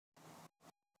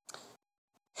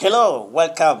Hello,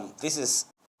 welcome. This is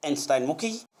Einstein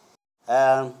Muki.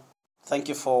 Um, Thank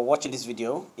you for watching this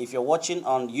video. If you're watching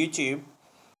on YouTube,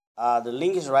 the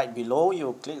link is right below.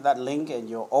 You click that link and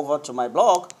you're over to my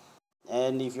blog.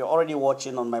 And if you're already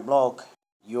watching on my blog,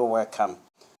 you're welcome.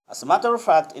 As a matter of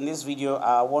fact, in this video,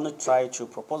 I want to try to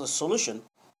propose a solution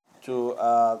to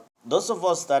those of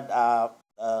us that are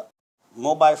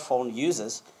mobile phone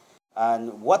users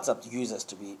and WhatsApp users,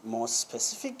 to be more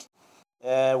specific.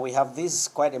 We have this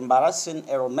quite embarrassing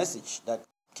error message that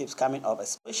keeps coming up,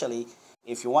 especially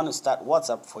if you want to start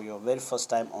WhatsApp for your very first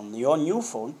time on your new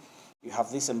phone. You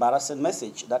have this embarrassing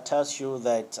message that tells you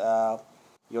that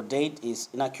your date is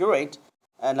inaccurate.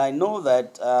 And I know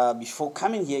that before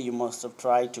coming here, you must have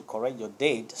tried to correct your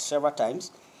date several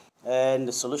times, and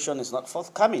the solution is not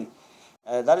forthcoming.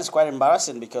 That is quite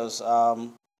embarrassing because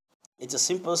it's a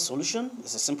simple solution.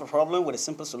 It's a simple problem with a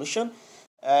simple solution.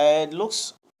 It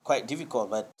looks quite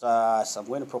difficult, but as I'm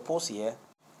going to propose here,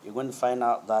 you're going to find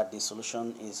out that the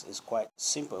solution is quite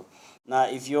simple. Now,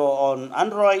 if you're on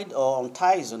Android or on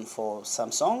Tizen for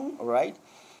Samsung, right?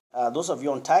 Those of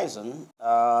you on Tizen,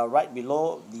 right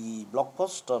below the blog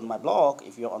post on my blog,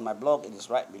 if you're on my blog, it is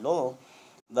right below.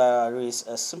 There is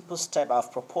a simple step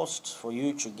I've proposed for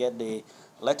you to get the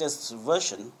latest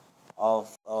version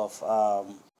of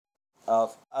WhatsApp,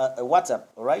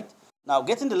 all right? Now,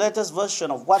 getting the latest version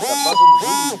of WhatsApp doesn't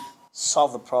really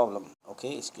solve the problem,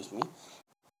 okay? Excuse me.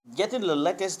 Getting the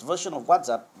latest version of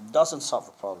WhatsApp doesn't solve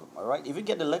the problem, all right? If you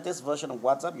get the latest version of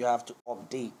WhatsApp, you have to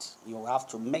update. You have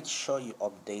to make sure you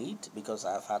update, because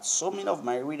I've had so many of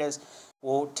my readers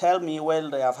who tell me, well,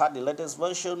 they have had the latest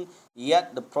version,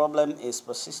 yet the problem is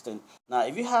persistent. Now,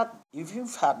 if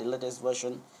you've had the latest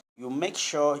version, you make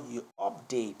sure you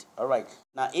update, all right?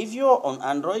 Now, if you're on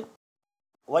Android,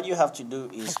 what you have to do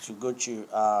is to go to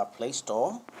Play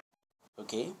Store.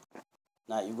 Okay,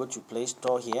 now you go to Play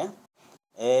Store here,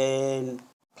 and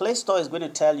Play Store is going to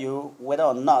tell you whether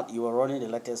or not you are running the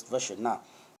latest version. Now,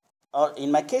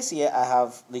 in my case here, I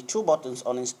have the two buttons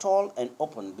on install and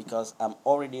open because I'm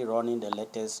already running the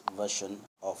latest version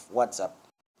of WhatsApp.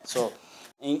 So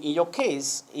in your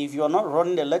case, if you're not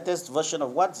running the latest version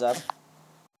of WhatsApp,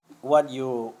 what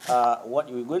you're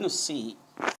going to see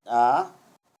are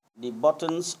the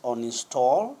buttons on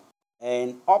install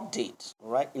and update.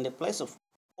 Right, in the place of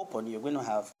open, you're going to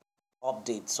have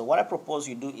update. So what I propose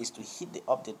you do is to hit the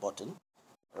update button,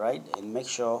 right, and make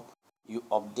sure you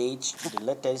update to the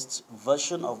latest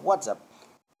version of WhatsApp.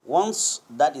 Once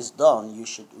that is done, you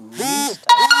should restart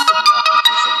the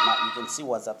application. Now you can see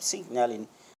WhatsApp signaling,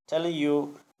 telling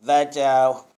you that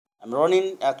I'm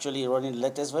actually running the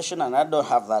latest version, and I don't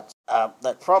have that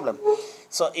problem.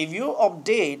 So if you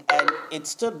update and it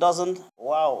still doesn't,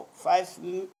 wow,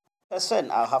 5%,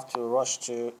 I'll have to rush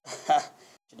to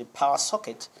to the power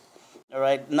socket. All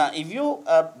right. Now, if you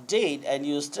update and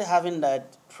you're still having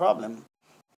that problem,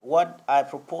 what I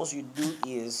propose you do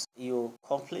is you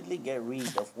completely get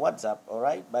rid of WhatsApp. All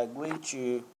right, by going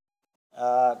to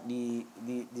the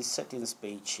settings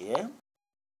page here,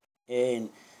 and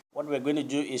what we're going to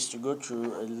do is to go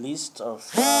through a list of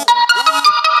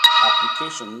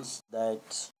applications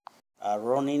that are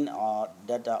running or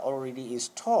that are already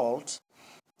installed,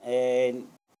 and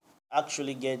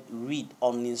actually get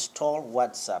uninstall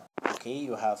WhatsApp. Okay,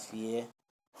 you have here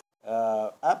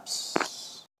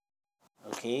apps.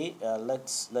 Okay,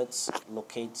 let's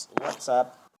locate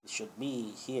WhatsApp. It should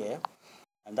be here,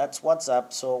 and that's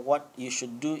WhatsApp. So what you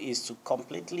should do is to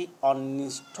completely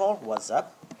uninstall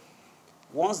WhatsApp.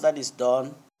 Once that is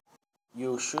done,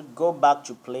 you should go back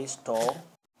to Play Store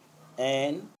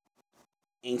and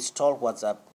install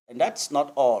WhatsApp. And that's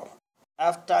not all.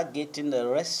 After getting the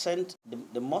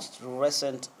most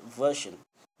recent version,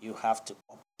 you have to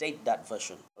update that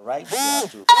version, right? You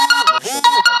have to make sure you update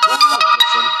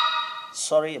that version.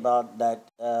 Sorry about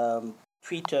that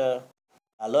Twitter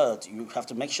alert. You have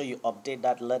to make sure you update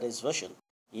that latest version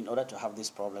in order to have this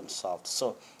problem solved.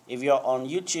 So if you're on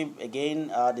YouTube, again,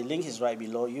 the link is right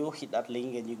below. You hit that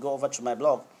link and you go over to my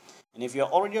blog. And if you're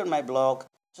already on my blog,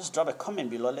 just drop a comment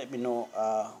below. Let me know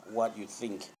what you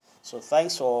think. So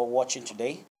thanks for watching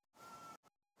today.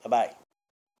 Bye-bye.